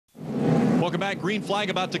Welcome back. Green flag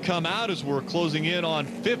about to come out as we're closing in on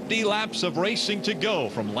 50 laps of racing to go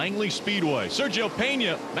from Langley Speedway. Sergio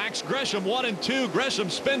Pena, Max Gresham 1 and 2. Gresham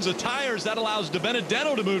spins the tires. That allows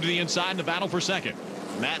DiBenedetto to move to the inside in the battle for second.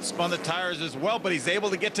 Matt spun the tires as well, but he's able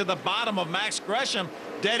to get to the bottom of Max Gresham.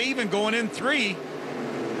 Dead even going in 3.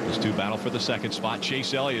 These two battle for the second spot.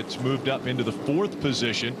 Chase Elliott's moved up into the 4th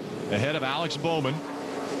position ahead of Alex Bowman.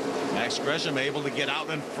 Max Gresham able to get out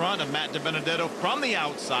in front of Matt DiBenedetto from the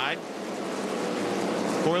outside.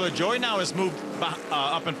 Corey LaJoie now has moved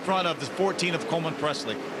up in front of the 14 of Coleman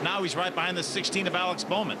Presley. Now he's right behind the 16 of Alex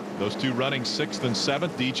Bowman. Those two running 6th and 7th.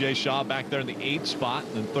 DJ Shaw back there in the 8th spot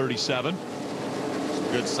and 37.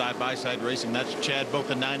 Good side-by-side racing. That's Chad Boat,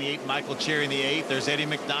 the 98. Michael Cherry in the 8th. There's Eddie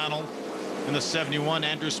McDonald in the 71.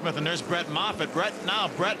 Andrew Smith. And there's Brett Moffitt. Brett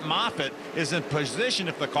Moffitt is in position,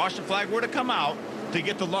 if the caution flag were to come out, to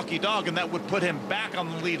get the lucky dog, and that would put him back on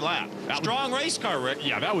the lead lap. Strong race car, Rick.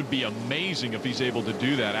 Yeah, that would be amazing if he's able to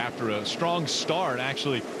do that after a strong start.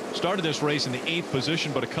 Actually started this race in the 8th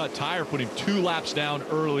position, but a cut tire put him 2 laps down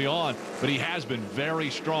early on. But he has been very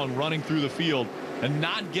strong running through the field and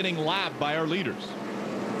not getting lapped by our leaders.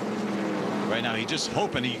 Right now, he's just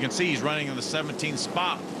hoping. You can see he's running in the 17th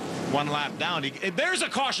spot. 1 lap down. There's a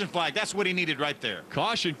caution flag. That's what he needed right there.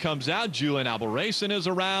 Caution comes out. Julian Albarracin is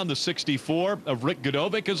around. The 64 of Rick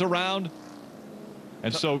Godovic is around.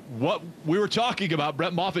 And so what we were talking about,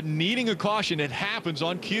 Brett Moffitt needing a caution, it happens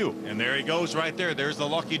on cue. And there he goes right there. There's the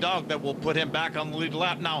lucky dog that will put him back on the lead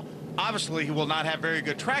lap. Now, obviously, he will not have very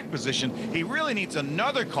good track position. He really needs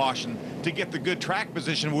another caution to get the good track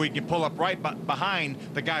position where he can pull up right behind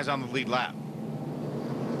the guys on the lead lap.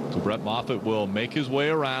 So Brett Moffitt will make his way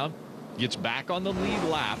around, gets back on the lead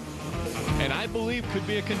lap, and I believe could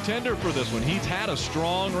be a contender for this one. He's had a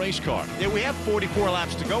strong race car. Yeah, we have 44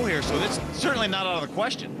 laps to go here, so that's certainly not out of the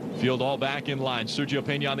question. Field all back in line. Sergio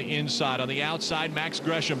Pena on the inside. On the outside, Max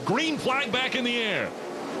Gresham. Green flag back in the air.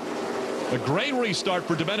 A great restart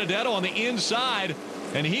for DiBenedetto on the inside,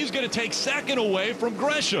 and he's going to take second away from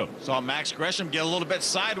Gresham. Saw Max Gresham get a little bit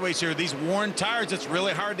sideways here. These worn tires, it's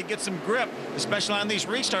really hard to get some grip, especially on these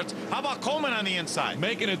restarts. How about Coleman on the inside?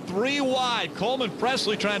 Making it 3 wide. Coleman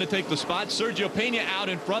Presley trying to take the spot. Sergio Pena out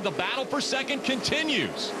in front. The battle for second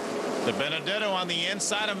continues. DiBenedetto on the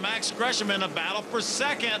inside of Max Gresham in a battle for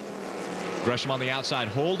second. Gresham on the outside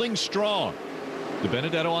holding strong.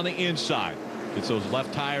 DiBenedetto on the inside. Gets those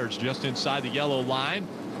left tires just inside the yellow line.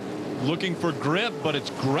 Looking for grip, but it's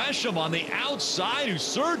Gresham on the outside who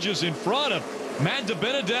surges in front of Matt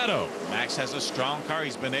DiBenedetto. Max has a strong car.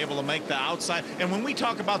 He's been able to make the outside. And when we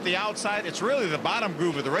talk about the outside, it's really the bottom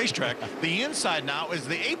groove of the racetrack. The inside now is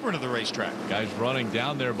the apron of the racetrack. Guys running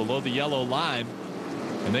down there below the yellow line.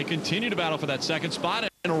 And they continue to battle for that second spot.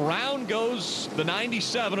 And around goes the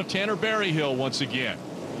 97 of Tanner Berryhill once again.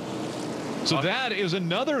 So that is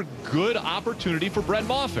another good opportunity for Brett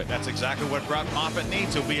Moffitt. That's exactly what Brett Moffitt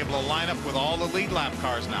needs. He'll be able to line up with all the lead lap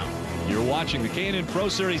cars now. You're watching the K&N Pro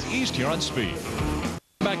Series East here on Speed.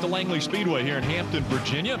 Back to Langley Speedway here in Hampton,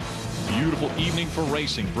 Virginia. Beautiful evening for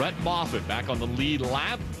racing. Brett Moffitt back on the lead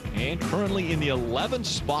lap and currently in the 11th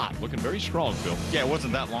spot. Looking very strong, Phil. Yeah, it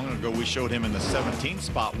wasn't that long ago we showed him in the 17th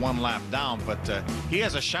spot, 1 lap down, but he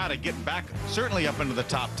has a shot at getting back certainly up into the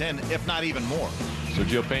top 10, if not even more.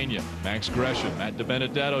 Sergio Pena, Max Gresham, Matt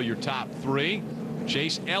DiBenedetto, your top 3.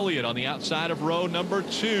 Chase Elliott on the outside of row number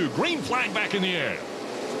 2. Green flag back in the air.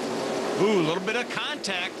 Ooh, a little bit of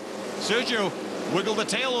contact. Sergio wiggled the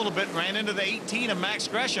tail a little bit, ran into the 18 of Max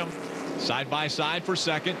Gresham. Side by side for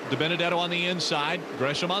second. DiBenedetto on the inside,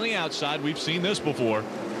 Gresham on the outside. We've seen this before.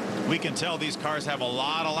 We can tell these cars have a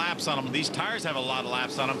lot of laps on them. These tires have a lot of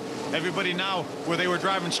laps on them. Everybody now, where they were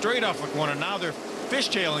driving straight off the corner, now they're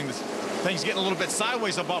fishtailing this. Things getting a little bit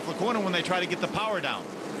sideways up off the corner when they try to get the power down.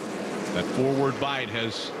 That forward bite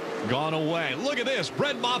has gone away. Look at this.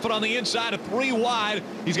 Brett Moffitt on the inside of 3 wide.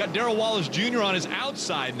 He's got Darrell Wallace Jr. on his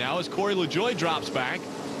outside now as Corey LaJoie drops back.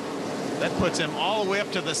 That puts him all the way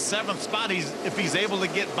up to the 7th spot. If he's able to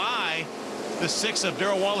get by the 6 of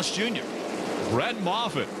Darrell Wallace Jr. Brett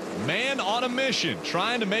Moffitt, man on a mission,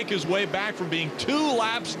 trying to make his way back from being 2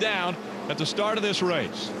 laps down at the start of this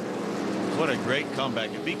race. What a great comeback.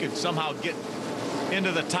 If he could somehow get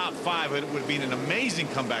into the top 5, it would be an amazing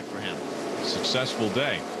comeback for him. Successful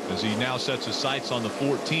day as he now sets his sights on the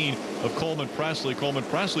 14 of Coleman Presley. Coleman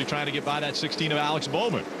Presley trying to get by that 16 of Alex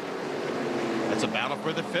Bowman. That's a battle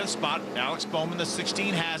for the 5th spot. Alex Bowman, the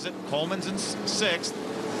 16, has it. Coleman's in 6th.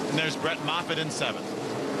 And there's Brett Moffitt in 7th.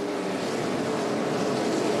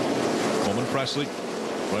 Coleman Presley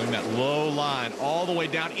running that low line all the way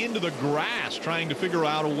down into the grass, trying to figure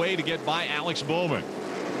out a way to get by Alex Bowman.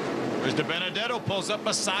 There's DiBenedetto, pulls up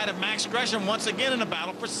beside of Max Gresham once again in a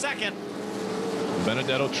battle for second.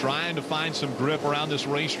 Benedetto trying to find some grip around this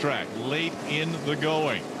racetrack late in the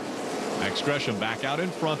going. Max Gresham back out in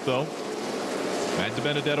front, though. Matt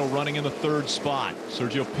DiBenedetto running in the third spot.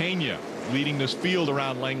 Sergio Pena leading this field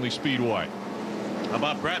around Langley Speedway. How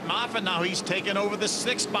about Brett Moffitt? Now he's taken over the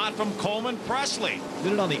sixth spot from Coleman Presley.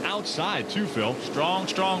 Did it on the outside, too, Phil.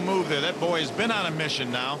 Strong move there. That boy has been on a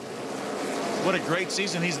mission now. What a great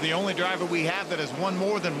season. He's the only driver we have that has won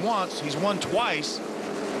more than once. He's won twice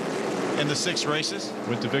in the 6 races.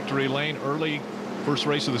 Went to victory lane early. First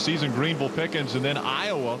race of the season, Greenville Pickens, and then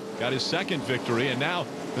Iowa got his second victory, and now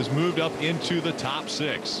has moved up into the top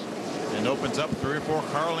 6. And opens up 3 or 4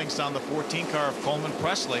 car lengths on the 14 car of Coleman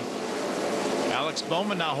Presley. Alex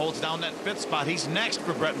Bowman now holds down that 5th spot. He's next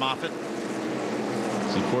for Brett Moffitt.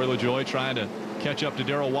 See Corey LaJoie trying to catch up to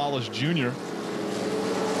Darrell Wallace Jr.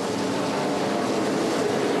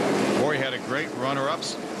 Corey had a great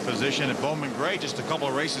runner-ups position at Bowman Gray just a couple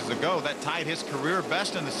of races ago. That tied his career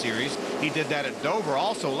best in the series. He did that at Dover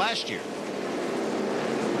also last year.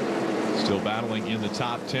 Still battling in the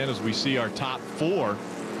top 10 as we see our top 4.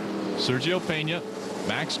 Sergio Pena,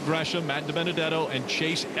 Max Gresham, Matt DiBenedetto, and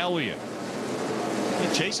Chase Elliott.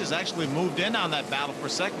 And Chase has actually moved in on that battle for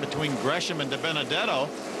second between Gresham and DiBenedetto.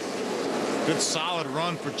 Good solid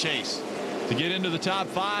run for Chase. To get into the top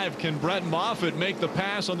 5, can Brett Moffitt make the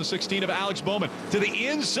pass on the 16 of Alex Bowman? To the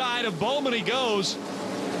inside of Bowman he goes.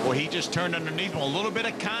 Well, he just turned underneath him. A little bit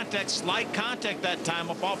of contact, slight contact that time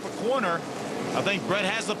up off the corner. I think Brett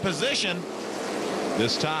has the position.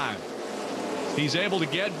 This time he's able to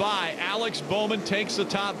get by. Alex Bowman takes the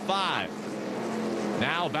top 5.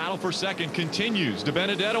 Now battle for second continues.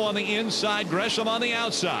 DiBenedetto on the inside, Gresham on the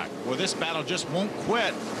outside. Well, this battle just won't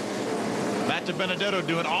quit. Matt DiBenedetto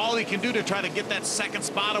doing all he can do to try to get that second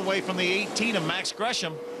spot away from the 18 of Max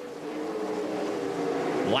Gresham.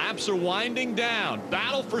 Laps are winding down.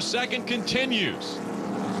 Battle for second continues.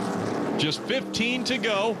 Just 15 to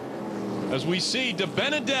go as we see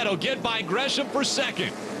DiBenedetto get by Gresham for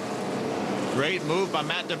second. Great move by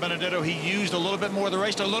Matt DiBenedetto. He used a little bit more of the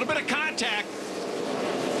race, a little bit of contact.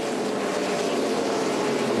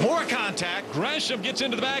 More contact. Gresham gets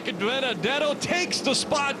into the back of DiBenedetto, takes the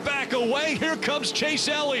spot back away. Here comes Chase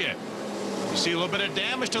Elliott. You see a little bit of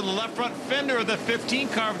damage to the left front fender of the 15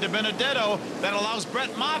 car of DiBenedetto. That allows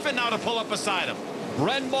Brett Moffitt now to pull up beside him.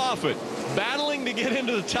 Brett Moffitt battling to get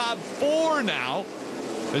into the top 4 now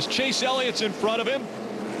as Chase Elliott's in front of him.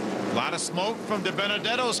 A lot of smoke from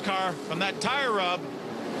DiBenedetto's car from that tire rub.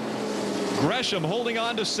 Gresham holding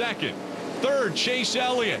on to second. Third, Chase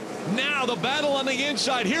Elliott. Now the battle on the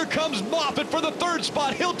inside. Here comes Moffitt for the 3rd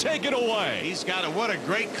spot. He'll take it away. He's got it. What a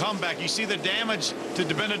great comeback. You see the damage to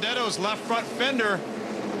DiBenedetto's left front fender.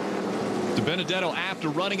 DiBenedetto, after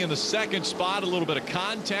running in the 2nd spot, a little bit of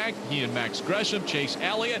contact. He and Max Gresham, Chase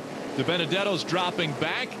Elliott. DiBenedetto's dropping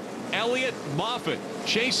back. Elliott, Moffitt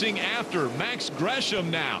chasing after Max Gresham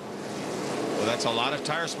now. Well, that's a lot of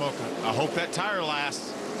tire smoke. I hope that tire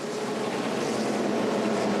lasts.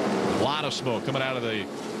 A lot of smoke coming out of the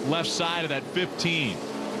left side of that 15.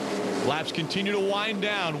 Laps continue to wind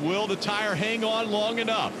down. Will the tire hang on long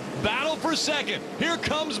enough? Battle for second. Here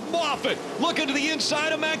comes Moffitt looking to the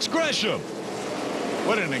inside of Max Gresham.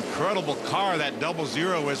 What an incredible car that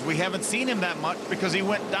 00 is. We haven't seen him that much because he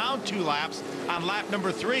went down 2 laps on lap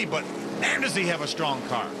number 3, but man, does he have a strong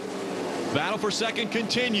car. Battle for second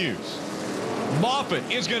continues. Moffitt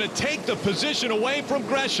is going to take the position away from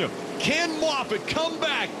Gresham. Can Moffitt come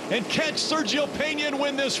back and catch Sergio Pena and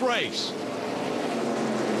win this race?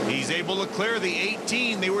 He's able to clear the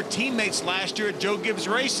 18. They were teammates last year at Joe Gibbs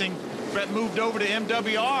Racing. Brett moved over to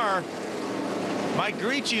MWR. Mike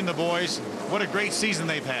Gricci and the boys, what a great season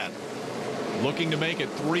they've had. Looking to make it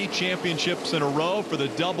 3 championships in a row for the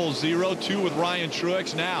 00, 2 with Ryan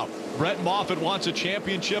Truex. Now Brett Moffitt wants a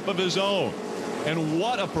championship of his own. And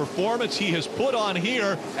what a performance he has put on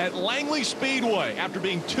here at Langley Speedway. After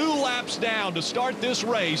being 2 laps down to start this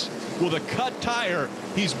race with a cut tire,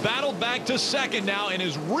 he's battled back to second now and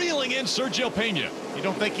is reeling in Sergio Pena. You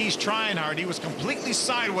don't think he's trying hard. He was completely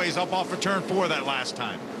sideways up off of turn 4 that last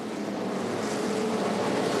time.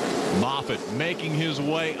 Moffitt making his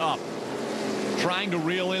way up, trying to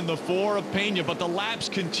reel in the 4 of Pena, but the laps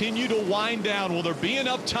continue to wind down. Will there be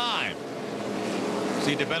enough time?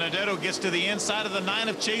 See, DiBenedetto gets to the inside of the 9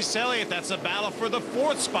 of Chase Elliott. That's a battle for the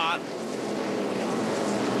 4th spot.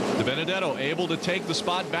 DiBenedetto able to take the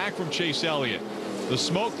spot back from Chase Elliott. The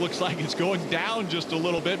smoke looks like it's going down just a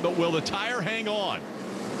little bit, but will the tire hang on?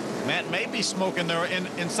 Matt may be smoking there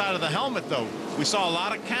inside of the helmet, though. We saw a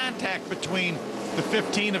lot of contact between the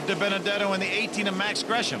 15 of DiBenedetto and the 18 of Max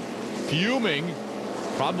Gresham. fuming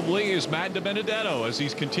probably is Matt DiBenedetto as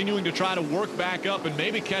he's continuing to try to work back up and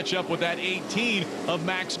maybe catch up with that 18 of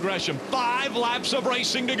Max Gresham. 5 laps of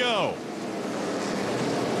racing to go.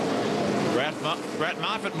 Brett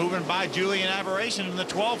Moffitt moving by Julian Aberration in the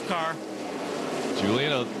 12 car.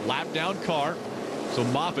 Julian, a lap down car. So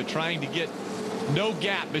Moffitt trying to get no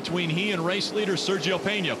gap between he and race leader Sergio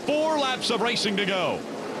Pena. 4 laps of racing to go.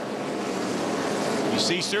 You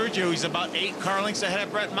see Sergio, he's about 8 car lengths ahead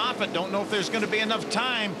of Brett Moffitt. Don't know if there's going to be enough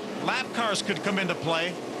time. Lap cars could come into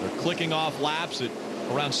play. They're clicking off laps at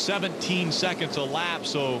around 17 seconds a lap.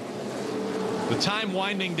 So the time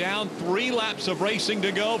winding down. 3 laps of racing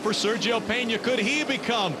to go for Sergio Pena. Could he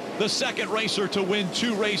become the second racer to win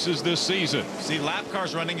 2 races this season? See lap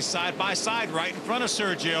cars running side by side right in front of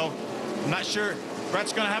Sergio. I'm not sure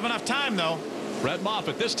Brett's going to have enough time, though. Brett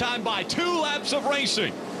Moffitt this time by 2 laps of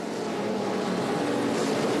racing.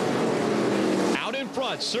 Out in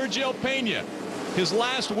front, Sergio Pena. His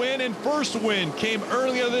last win and first win came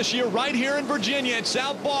earlier this year right here in Virginia at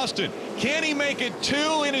South Boston. Can he make it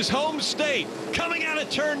 2 in his home state? Coming out of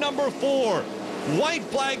turn number 4. White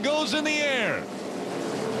flag goes in the air.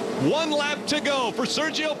 1 lap to go for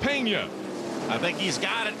Sergio Pena. I think he's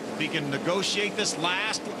got it. If he can negotiate this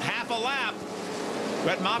last half a lap.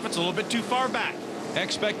 Brett Moffitt's a little bit too far back.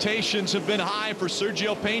 Expectations have been high for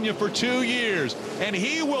Sergio Pena for 2 years, and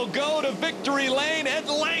he will go to victory lane at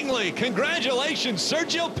Langley. Congratulations,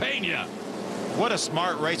 Sergio Pena. What a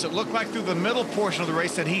smart race. It looked like through the middle portion of the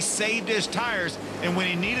race that he saved his tires, and when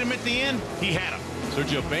he needed them at the end, he had them.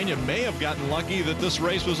 Sergio Pena may have gotten lucky that this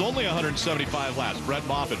race was only 175 laps. Brett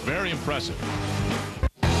Moffitt, very impressive.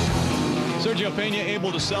 Sergio Pena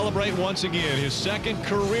able to celebrate once again his 2nd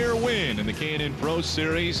career win in the K&N Pro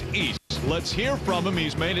Series East. Let's hear from him.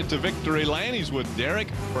 He's made it to victory lane. He's with Derek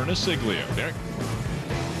Furnasiglio. Derek.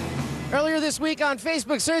 Earlier this week on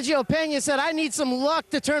Facebook, Sergio Pena said, I need some luck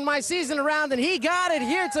to turn my season around, and he got it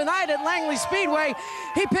here tonight at Langley Speedway.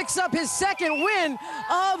 He picks up his 2nd win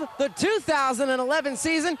of the 2011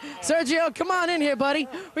 season. Sergio, come on in here, buddy.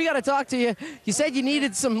 We got to talk to you. You said you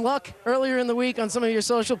needed some luck earlier in the week on some of your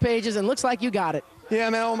social pages, and looks like you got it. Yeah,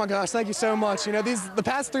 man, oh my gosh, thank you so much. You know, the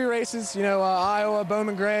past 3 races, you know, Iowa,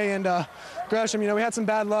 Bowman Gray, and Gresham, you know, we had some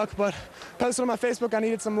bad luck, but posted on my Facebook I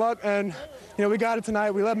needed some luck, and, you know, we got it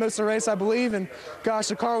tonight. We led most of the race, I believe, and, gosh,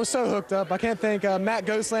 the car was so hooked up. I can't thank Matt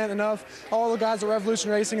Ghostland enough, all the guys at Revolution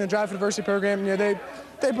Racing and the Drive for Diversity program. You know,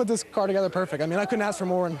 they put this car together perfect. I mean, I couldn't ask for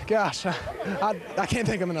more, and, gosh, I can't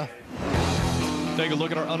thank them enough. Take a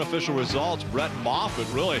look at our unofficial results. Brett Moffitt,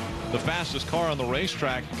 really the fastest car on the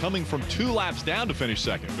racetrack, coming from 2 laps down to finish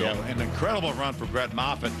 2nd. Yeah, an incredible run for Brett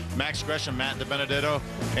Moffitt. Max Gresham, Matt DiBenedetto,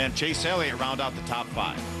 and Chase Elliott round out the top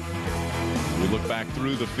 5. We look back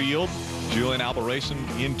through the field. Julian Aberration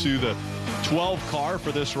into the 12 car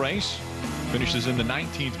for this race. Finishes in the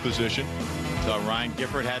 19th position. So Ryan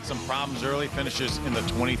Gifford had some problems early, finishes in the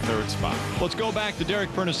 23rd spot. Let's go back to Derek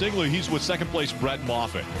Furnasiglio. He's with 2nd place Brett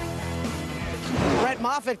Moffitt. Brett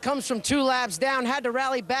Moffitt comes from 2 laps down, had to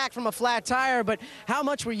rally back from a flat tire, but how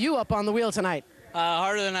much were you up on the wheel tonight?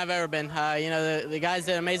 Harder than I've ever been. You know, the guys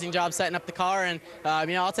did an amazing job setting up the car, and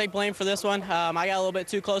you know, I'll take blame for this one. I got a little bit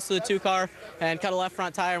too close to the 2 car and cut a left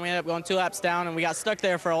front tire, and we ended up going 2 laps down, and we got stuck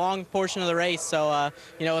there for a long portion of the race. So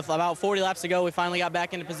you know, with about 40 laps to go, we finally got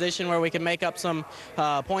back into position where we could make up some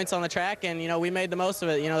points on the track, and you know, we made the most of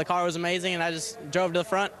it. You know, the car was amazing, and I just drove to the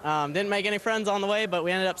front. Didn't make any friends on the way, but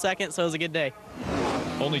we ended up 2nd, so it was a good day.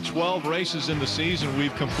 Only 12 races in the season.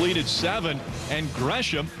 We've completed 7, and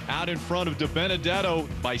Gresham out in front of DiBenedetto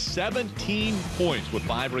by 17 points with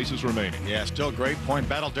 5 races remaining. Yeah, still a great point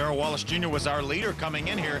battle. Darrell Wallace Jr. was our leader coming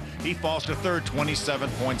in here. He falls to 3rd,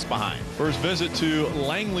 27 points behind. First visit to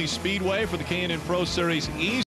Langley Speedway for the K&N Pro Series East.